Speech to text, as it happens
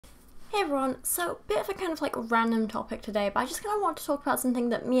Hey everyone, so bit of a kind of like random topic today, but I just kind of want to talk about something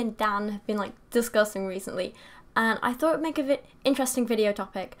that me and Dan have been like discussing recently, and I thought it would make a interesting video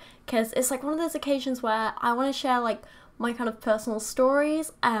topic, because it's like one of those occasions where I want to share like my kind of personal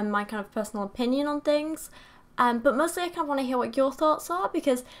stories and my kind of personal opinion on things, but mostly I kind of want to hear what your thoughts are,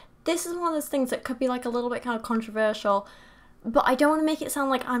 because this is one of those things that could be like a little bit kind of controversial, but I don't want to make it sound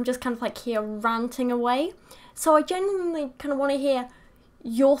like I'm just kind of like here ranting away, so I genuinely kind of want to hear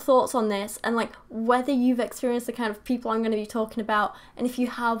your thoughts on this and like whether you've experienced the kind of people I'm going to be talking about, and if you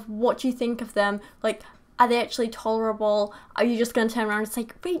have, what do you think of them? Like, are they actually tolerable? Are you just going to turn around and say,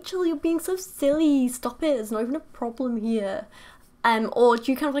 Rachel, you're being so silly, stop it, there's not even a problem here? Or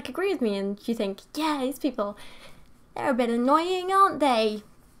do you kind of like agree with me and do you think, yeah, these people, they're a bit annoying, aren't they?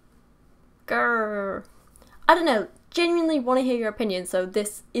 Grrr. I don't know, genuinely want to hear your opinion, so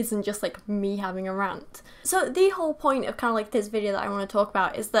this isn't just like me having a rant. So the whole point of kind of like this video that I want to talk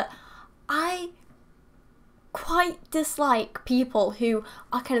about is that I quite dislike people who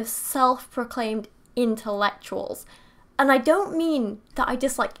are kind of self-proclaimed intellectuals. And I don't mean that I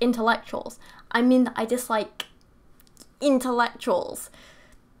dislike intellectuals, I mean that I dislike intellectuals.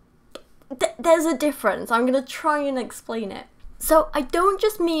 There's a difference. I'm going to try and explain it. So I don't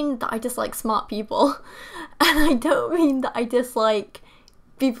just mean that I dislike smart people, and I don't mean that I dislike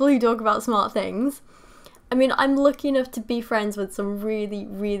people who talk about smart things. I mean, I'm lucky enough to be friends with some really,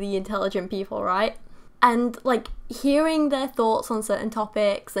 really intelligent people, right? And like hearing their thoughts on certain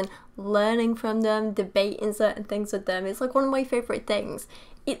topics and learning from them, debating certain things with them, it's like one of my favourite things.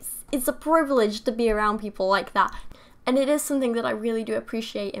 It's a privilege to be around people like that, and it is something that I really do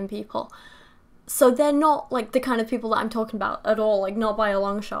appreciate in people. So they're not like the kind of people that I'm talking about at all, like not by a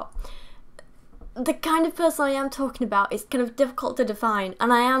long shot. The kind of person I am talking about is kind of difficult to define,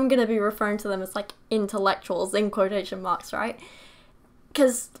 and I am going to be referring to them as like intellectuals in quotation marks, right?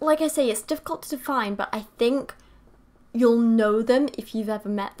 Because like I say, it's difficult to define, but I think you'll know them if you've ever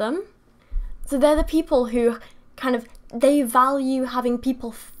met them. So they're the people who kind of, they value having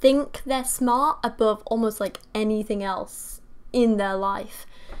people think they're smart above almost like anything else in their life.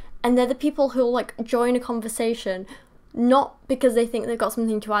 And they're the people who'll like join a conversation not because they think they've got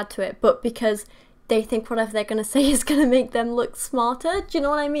something to add to it, but because they think whatever they're going to say is going to make them look smarter. Do you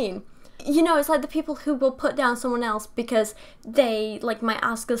know what I mean? You know, it's like the people who will put down someone else because they like might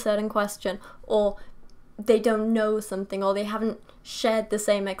ask a certain question, or they don't know something, or they haven't shared the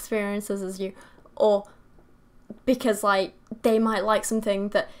same experiences as you, or because like they might like something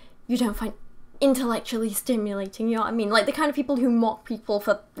that you don't find intellectually stimulating, you know what I mean? Like the kind of people who mock people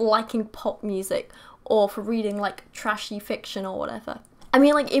for liking pop music or for reading like trashy fiction or whatever. I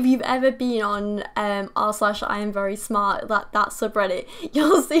mean, like if you've ever been on r/IamVerySmart, that subreddit,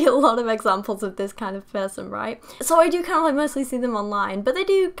 you'll see a lot of examples of this kind of person, right? So I do kind of like mostly see them online, but they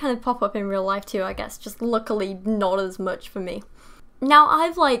do kind of pop up in real life too, I guess, just luckily not as much for me. Now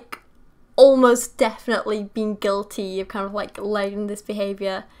I've like almost definitely been guilty of kind of like letting this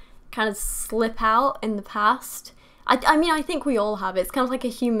behaviour kind of slip out in the past. I mean, I think we all have. It's kind of like a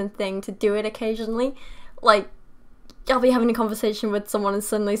human thing to do it occasionally. Like, I'll be having a conversation with someone and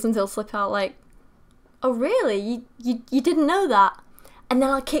suddenly something will slip out like, oh really? You didn't know that? And then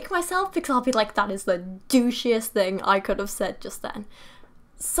I'll kick myself because I'll be like, that is the douchiest thing I could have said just then.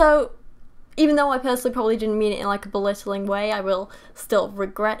 So, even though I personally probably didn't mean it in like a belittling way, I will still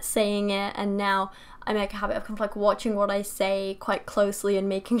regret saying it, and now I make a habit of kind of like watching what I say quite closely and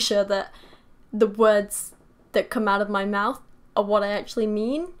making sure that the words that come out of my mouth are what I actually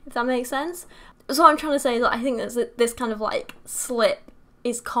mean, if that makes sense. So what I'm trying to say is that I think that this kind of like slip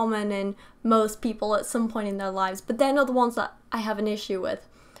is common in most people at some point in their lives, but they're not the ones that I have an issue with.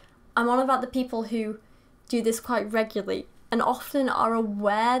 I'm on about the people who do this quite regularly and often are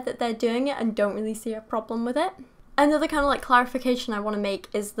aware that they're doing it and don't really see a problem with it. Another kind of like clarification I want to make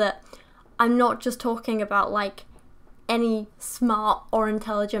is that I'm not just talking about like any smart or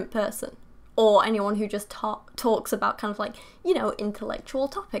intelligent person or anyone who just talks about kind of like, you know, intellectual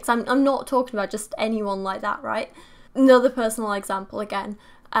topics. I'm not talking about just anyone like that, right? Another personal example again,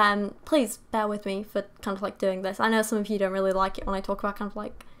 please bear with me for kind of like doing this. I know some of you don't really like it when I talk about kind of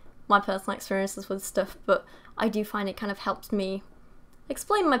like my personal experiences with stuff, but I do find it kind of helps me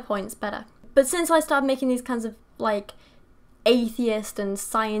explain my points better. But since I started making these kinds of like atheist and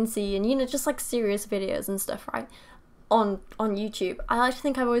sciencey and, you know, just like serious videos and stuff, right, on YouTube, I like to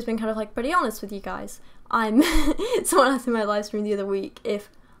think I've always been kind of like pretty honest with you guys. Someone asked me in my live stream the other week if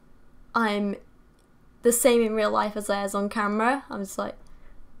I'm the same in real life as I am on camera. I was like,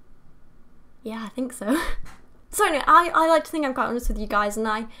 yeah, I think so. So anyway, I like to think I'm quite honest with you guys, and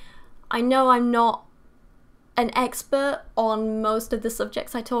I know I'm not an expert on most of the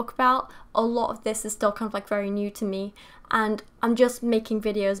subjects I talk about. A lot of this is still kind of like very new to me, and I'm just making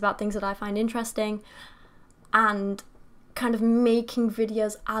videos about things that I find interesting and kind of making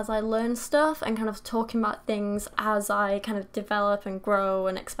videos as I learn stuff and kind of talking about things as I kind of develop and grow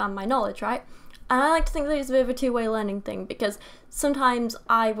and expand my knowledge, right? And I like to think that it's a bit of a two-way learning thing, because sometimes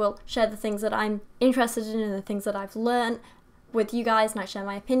I will share the things that I'm interested in and the things that I've learned with you guys, and I share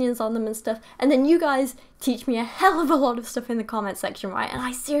my opinions on them and stuff, and then you guys teach me a hell of a lot of stuff in the comment section, right? And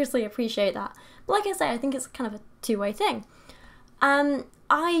I seriously appreciate that. But like I say, I think it's kind of a two-way thing.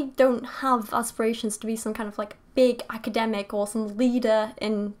 I don't have aspirations to be some kind of like big academic or some leader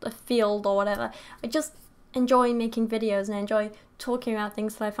in a field or whatever. I just enjoy making videos and I enjoy talking about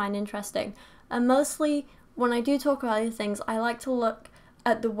things that I find interesting. And mostly when I do talk about these things, I like to look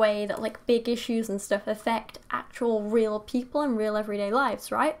at the way that like big issues and stuff affect actual real people and real everyday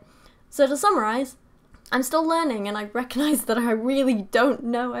lives, right? So to summarize, I'm still learning and I recognize that I really don't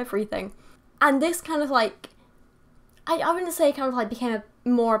know everything. And this kind of like, I wouldn't say kind of like became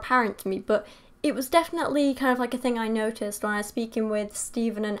more apparent to me, but it was definitely kind of like a thing I noticed when I was speaking with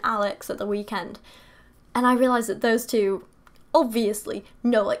Stephen and Alex at the weekend. And I realised that those two obviously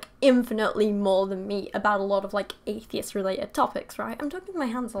know like infinitely more than me about a lot of like atheist related topics, right? I'm talking with my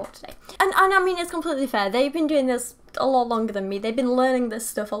hands a lot today. And I mean, it's completely fair. They've been doing this a lot longer than me. They've been learning this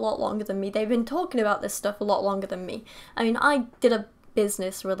stuff a lot longer than me. They've been talking about this stuff a lot longer than me. I mean, I did a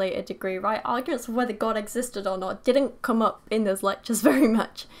business related degree, right? Arguments of whether God existed or not didn't come up in those lectures very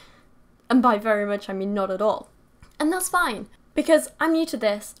much. And by very much, I mean not at all. And that's fine, because I'm new to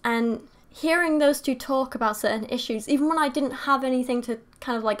this, and hearing those two talk about certain issues, even when I didn't have anything to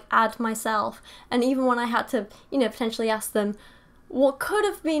kind of like add myself, and even when I had to, you know, potentially ask them what could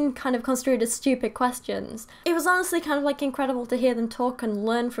have been kind of construed as stupid questions, it was honestly kind of like incredible to hear them talk and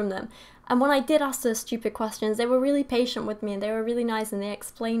learn from them. And when I did ask those stupid questions, they were really patient with me and they were really nice and they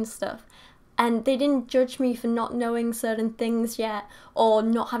explained stuff. And they didn't judge me for not knowing certain things yet or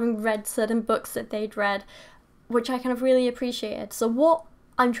not having read certain books that they'd read, which I kind of really appreciated. So what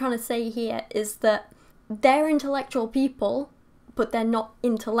I'm trying to say here is that they're intellectual people, but they're not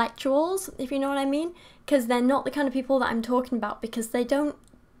intellectuals, if you know what I mean, because they're not the kind of people that I'm talking about, because they don't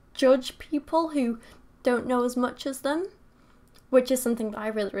judge people who don't know as much as them, which is something that I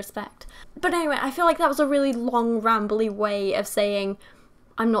really respect. But anyway, I feel like that was a really long, rambly way of saying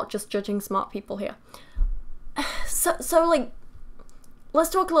I'm not just judging smart people here. So like, let's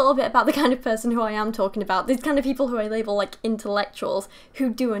talk a little bit about the kind of person who I am talking about, these kind of people who I label like intellectuals,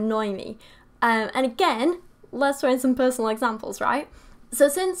 who do annoy me. And again, let's throw in some personal examples, right? So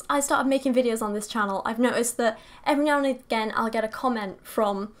since I started making videos on this channel, I've noticed that every now and again I'll get a comment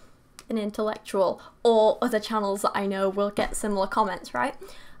from an intellectual, or other channels that I know will get similar comments, right?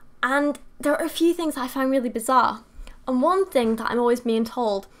 And there are a few things I find really bizarre. And one thing that I'm always being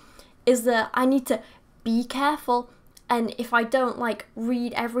told is that I need to be careful, and if I don't like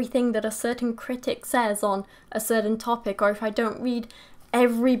read everything that a certain critic says on a certain topic, or if I don't read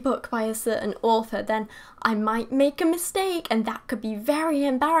every book by a certain author, then I might make a mistake and that could be very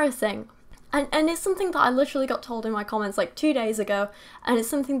embarrassing. And it's something that I literally got told in my comments like 2 days ago, and it's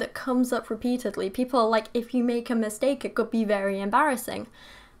something that comes up repeatedly. People are like, if you make a mistake, it could be very embarrassing.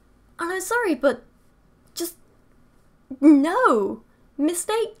 And I'm sorry, but just no,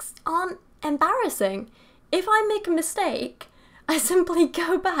 mistakes aren't embarrassing. If I make a mistake, I simply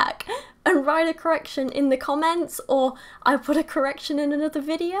go back and write a correction in the comments, or I put a correction in another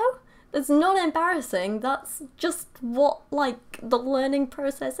video. That's not embarrassing, that's just what like the learning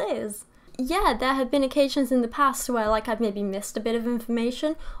process is. Yeah, there have been occasions in the past where like I've maybe missed a bit of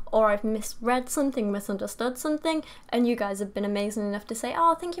information, or I've misread something, misunderstood something, and you guys have been amazing enough to say,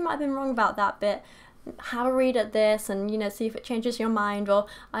 oh, I think you might have been wrong about that bit. Have a read at this and, you know, see if it changes your mind, or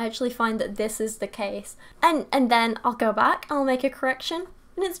I actually find that this is the case. And then I'll go back, I'll make a correction,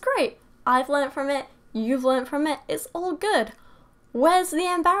 and it's great. I've learnt from it, you've learnt from it, it's all good. Where's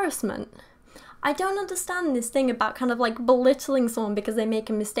the embarrassment? I don't understand this thing about kind of like belittling someone because they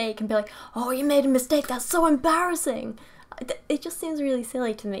make a mistake and be like, oh, you made a mistake, that's so embarrassing. It just seems really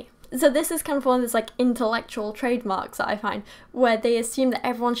silly to me. So this is kind of one of those like intellectual trademarks that I find, where they assume that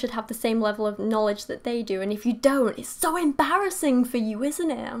everyone should have the same level of knowledge that they do, and if you don't, it's so embarrassing for you, isn't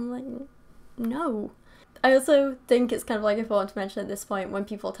it? I'm like, no. I also think it's kind of like important to mention at this point, when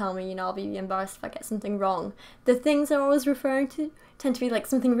people tell me, you know, I'll be embarrassed if I get something wrong, the things they're always referring to tend to be like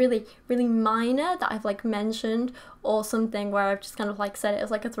something really, really minor that I've like mentioned, or something where I've just kind of like said it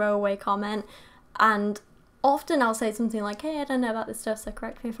as like a throwaway comment, and often I'll say something like, hey, I don't know about this stuff, so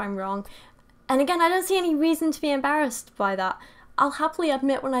correct me if I'm wrong. And again, I don't see any reason to be embarrassed by that. I'll happily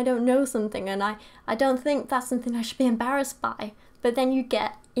admit when I don't know something, and I don't think that's something I should be embarrassed by. But then you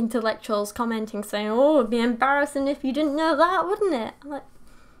get intellectuals commenting saying, oh, it'd be embarrassing if you didn't know that, wouldn't it? I'm like,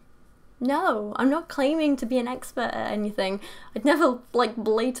 no, I'm not claiming to be an expert at anything. I'd never, like,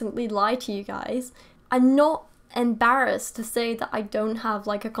 blatantly lie to you guys. I'm not embarrassed to say that I don't have,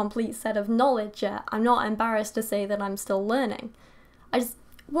 like, a complete set of knowledge yet. I'm not embarrassed to say that I'm still learning.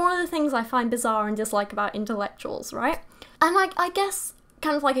 One of the things I find bizarre and dislike about intellectuals, right? And I guess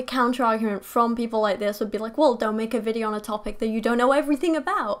kind of like a counter-argument from people like this would be like, well, don't make a video on a topic that you don't know everything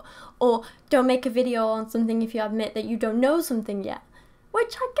about. Or don't make a video on something if you admit that you don't know something yet.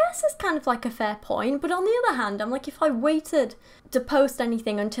 Which I guess is kind of like a fair point, but on the other hand, I'm like, if I waited to post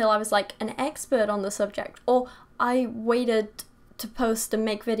anything until I was like an expert on the subject, or I waited to post and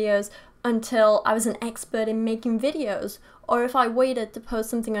make videos until I was an expert in making videos, or if I waited to post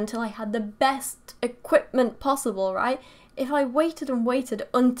something until I had the best equipment possible, right? If I waited and waited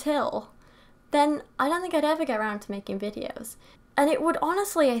until, then I don't think I'd ever get around to making videos. And it would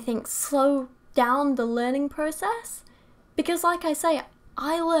honestly, I think, slow down the learning process, because like I say,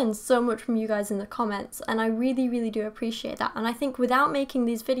 I learned so much from you guys in the comments, and I really, really do appreciate that. And I think without making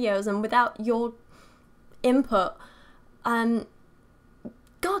these videos and without your input,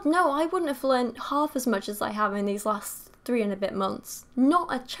 God, no, I wouldn't have learned half as much as I have in these last 3 and a bit months.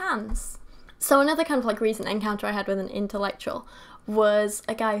 Not a chance. So another kind of like recent encounter I had with an intellectual was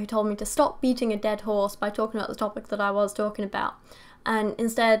a guy who told me to stop beating a dead horse by talking about the topic that I was talking about. And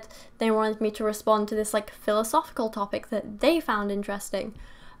instead, they wanted me to respond to this like philosophical topic that they found interesting.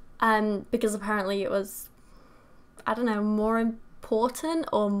 Because apparently it was, I don't know, more important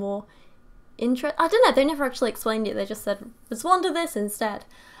or more I don't know, they never actually explained it, they just said, respond to this instead.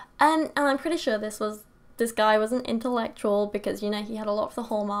 And I'm pretty sure this guy was an intellectual because, you know, he had a lot of the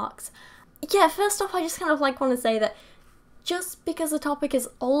hallmarks. Yeah, first off, I just kind of like want to say that just because a topic is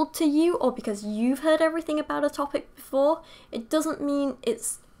old to you, or because you've heard everything about a topic before, it doesn't mean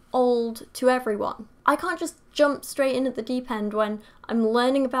it's old to everyone. I can't just jump straight in at the deep end when I'm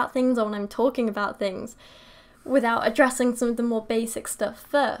learning about things or when I'm talking about things without addressing some of the more basic stuff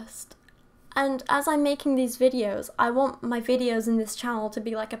first. And as I'm making these videos, I want my videos in this channel to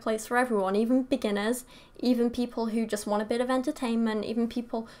be like a place for everyone, even beginners, even people who just want a bit of entertainment, even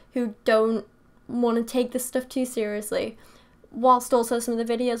people who don't want to take this stuff too seriously, whilst also some of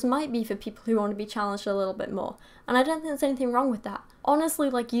the videos might be for people who want to be challenged a little bit more. And I don't think there's anything wrong with that. Honestly,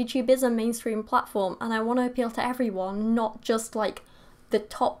 like, YouTube is a mainstream platform, and I want to appeal to everyone, not just like the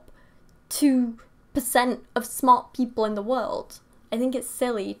top 2% of smart people in the world. I think it's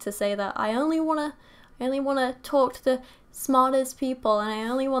silly to say that I only want to talk to the smartest people, and I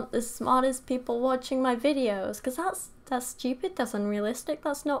only want the smartest people watching my videos, because that's stupid, that's unrealistic,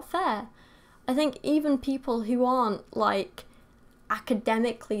 that's not fair. I think even people who aren't like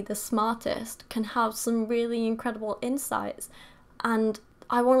academically the smartest can have some really incredible insights, and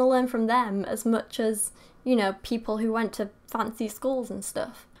I want to learn from them as much as, you know, people who went to fancy schools and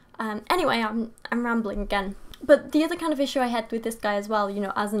stuff. Anyway, I'm rambling again. But the other kind of issue I had with this guy as well, you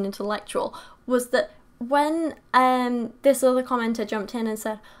know, as an intellectual, was that when this other commenter jumped in and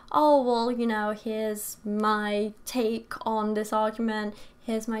said, oh, well, you know, here's my take on this argument,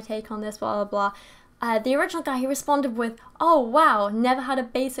 here's my take on this, blah, blah, blah, the original guy, he responded with, oh, wow, never had a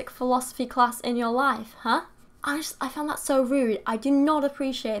basic philosophy class in your life, huh? I found that so rude. I do not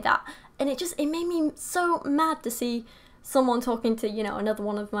appreciate that. And it made me so mad to see someone talking to, you know, another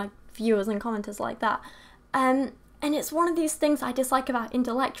one of my viewers and commenters like that. And it's one of these things I dislike about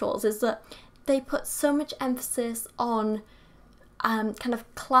intellectuals, is that they put so much emphasis on kind of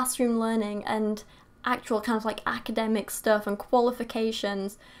classroom learning and actual kind of like academic stuff and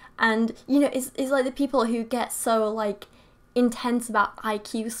qualifications, and, you know, it's like the people who get so like intense about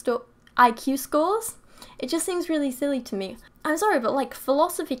IQ scores. It just seems really silly to me. I'm sorry, but like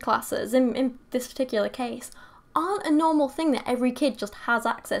philosophy classes in this particular case aren't a normal thing that every kid just has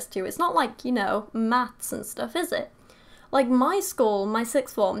access to. It's not like, you know, maths and stuff, is it? Like, my school, my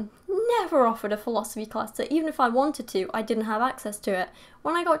sixth form, never offered a philosophy class, so even if I wanted to, I didn't have access to it.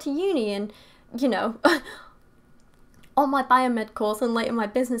 When I got to uni and, you know, on my biomed course and later my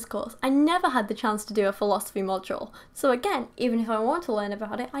business course, I never had the chance to do a philosophy module. So again, even if I wanted to learn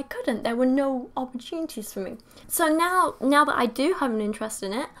about it, I couldn't. There were no opportunities for me. So now that I do have an interest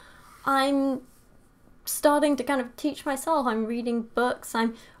in it, I'm starting to kind of teach myself. I'm reading books,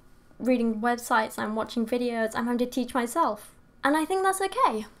 I'm reading websites, I'm watching videos, I'm having to teach myself. And I think that's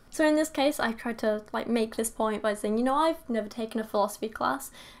okay. So in this case, I tried to like make this point by saying, you know, I've never taken a philosophy class,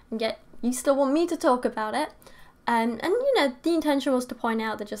 and yet you still want me to talk about it. And you know, the intention was to point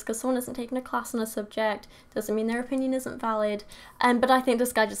out that just because someone hasn't taken a class on a subject doesn't mean their opinion isn't valid. But I think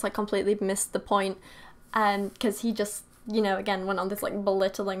this guy just like completely missed the point, because he just, you know, again went on this like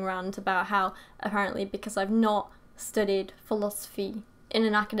belittling rant about how apparently because I've not studied philosophy in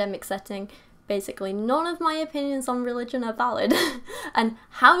an academic setting, basically none of my opinions on religion are valid. And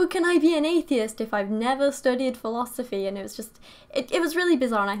how can I be an atheist if I've never studied philosophy? And it was just, it was really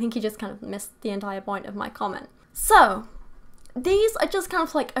bizarre, and I think he just kind of missed the entire point of my comment. So, these are just kind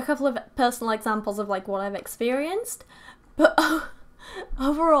of like a couple of personal examples of like what I've experienced, but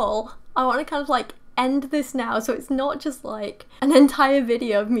overall, I want to kind of like end this now so it's not just like an entire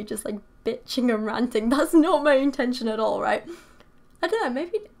video of me just like bitching and ranting. That's not my intention at all, right? I don't know,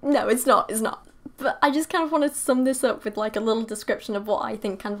 maybe, no, it's not. But I just kind of want to sum this up with like a little description of what I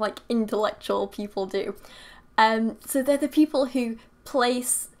think kind of like intellectual people do. So they're the people who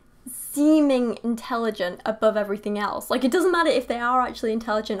place seeming intelligent above everything else. Like, it doesn't matter if they are actually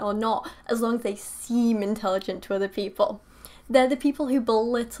intelligent or not, as long as they seem intelligent to other people. They're the people who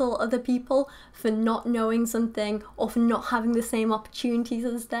belittle other people for not knowing something or for not having the same opportunities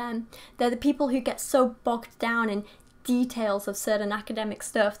as them. They're the people who get so bogged down in details of certain academic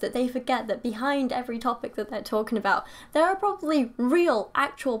stuff that they forget that behind every topic that they're talking about, there are probably real,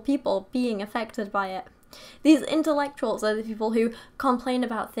 actual people being affected by it. These intellectuals are the people who complain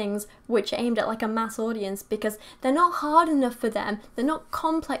about things which are aimed at like a mass audience because they're not hard enough for them, they're not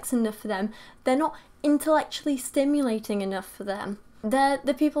complex enough for them, they're not intellectually stimulating enough for them. They're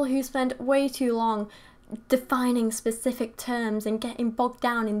the people who spend way too long defining specific terms and getting bogged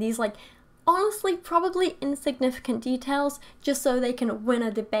down in these like honestly probably insignificant details just so they can win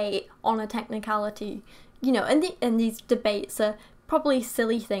a debate on a technicality. You know, and these debates are probably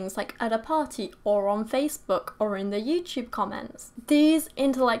silly things like at a party or on Facebook or in the YouTube comments. These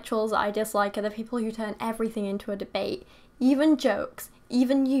intellectuals I dislike are the people who turn everything into a debate, even jokes,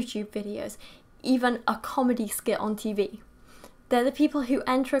 even YouTube videos, even a comedy skit on TV. They're the people who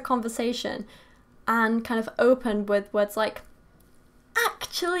enter a conversation and kind of open with words like,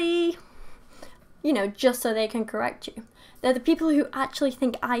 actually, you know, just so they can correct you. They're the people who actually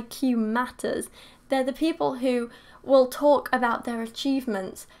think IQ matters. They're the people who will talk about their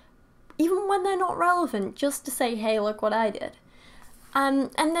achievements even when they're not relevant, just to say, hey, look what I did. And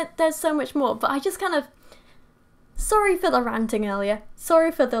there's so much more, but I just kind of, sorry for the ranting earlier,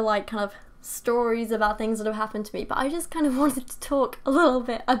 sorry for the like kind of stories about things that have happened to me, but I just kind of wanted to talk a little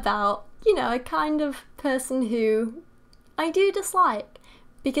bit about, you know, a kind of person who I do dislike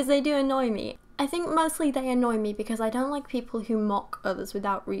because they do annoy me. I think mostly they annoy me because I don't like people who mock others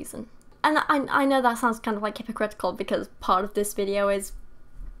without reason. And I know that sounds kind of like hypocritical because part of this video is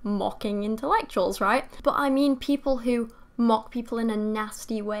mocking intellectuals, right? But I mean people who mock people in a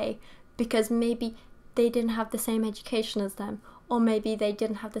nasty way because maybe they didn't have the same education as them, or maybe they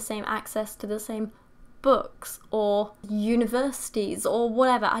didn't have the same access to the same books or universities or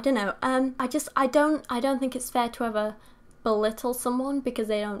whatever. I don't know. I don't think it's fair to ever belittle someone because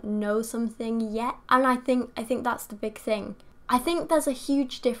they don't know something yet. And I think that's the big thing. I think there's a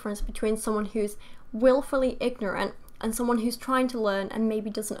huge difference between someone who's willfully ignorant and someone who's trying to learn and maybe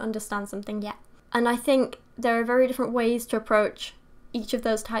doesn't understand something yet. And I think there are very different ways to approach each of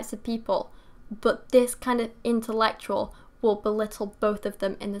those types of people, but this kind of intellectual will belittle both of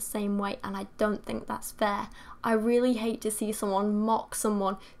them in the same way, and I don't think that's fair. I really hate to see someone mock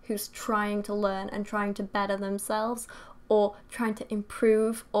someone who's trying to learn and trying to better themselves, or trying to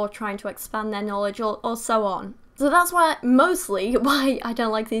improve, or trying to expand their knowledge, or so on. So that's mostly why I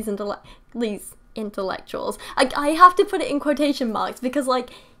don't like these intellectuals. I have to put it in quotation marks because,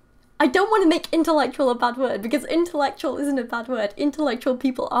 like, I don't want to make intellectual a bad word because intellectual isn't a bad word. Intellectual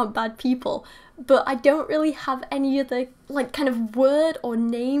people aren't bad people. But I don't really have any other, like, kind of word or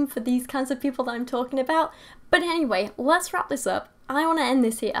name for these kinds of people that I'm talking about. But anyway, let's wrap this up. I want to end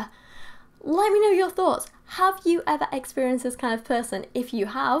this here. Let me know your thoughts. Have you ever experienced this kind of person? If you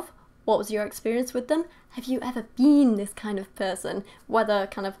have, what was your experience with them? Have you ever been this kind of person, whether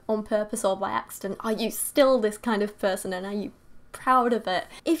kind of on purpose or by accident? Are you still this kind of person, and are you proud of it?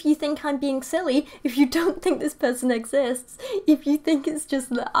 If you think I'm being silly, if you don't think this person exists, if you think it's just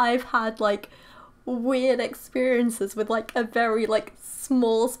that I've had like weird experiences with like a very like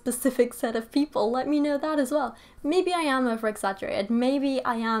small specific set of people, let me know that as well. Maybe I am over exaggerated, maybe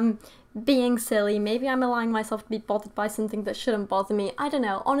I am being silly, maybe I'm allowing myself to be bothered by something that shouldn't bother me. I don't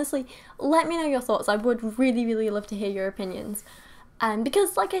know. Honestly, let me know your thoughts. I would really, really love to hear your opinions.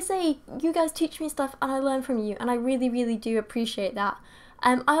 Because, like I say, you guys teach me stuff and I learn from you, and I really, really do appreciate that.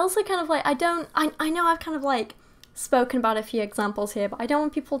 I also kind of like, I know I've kind of like spoken about a few examples here, but I don't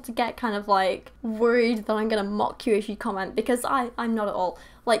want people to get kind of like worried that I'm gonna mock you if you comment, because I'm not at all.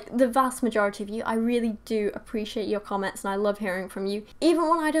 Like, the vast majority of you, I really do appreciate your comments and I love hearing from you. Even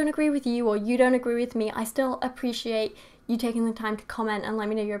when I don't agree with you or you don't agree with me, I still appreciate you taking the time to comment and let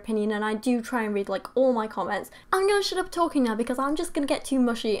me know your opinion, and I do try and read like all my comments. I'm gonna shut up talking now because I'm just gonna get too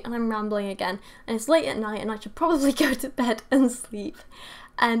mushy and I'm rambling again, and it's late at night and I should probably go to bed and sleep.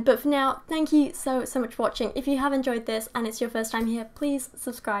 But for now, thank you so much for watching. If you have enjoyed this and it's your first time here, please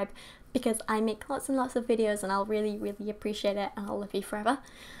subscribe, because I make lots and lots of videos and I'll really appreciate it, and I'll love you forever.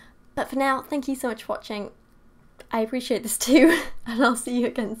 But for now, thank you so much for watching. I appreciate this too, and I'll see you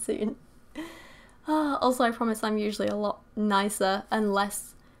again soon. Also, I promise I'm usually a lot nicer and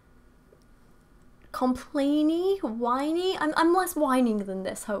less complainy, whiny. I'm less whining than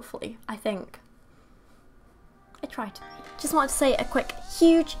this, hopefully, I think. I tried. Just wanted to say a quick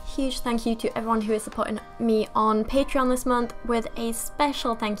huge thank you to everyone who is supporting me on Patreon this month, with a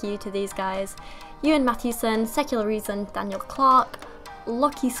special thank you to these guys: Ewan Matthewson, Secular Reason, Daniel Clark,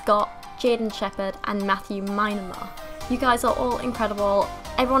 Lachie Scott, Jadeon Sheppard, and Matthew Meinema. You guys are all incredible.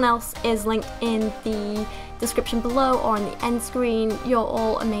 Everyone else is linked in the description below or on the end screen. You're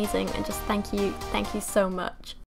all amazing, and just thank you so much.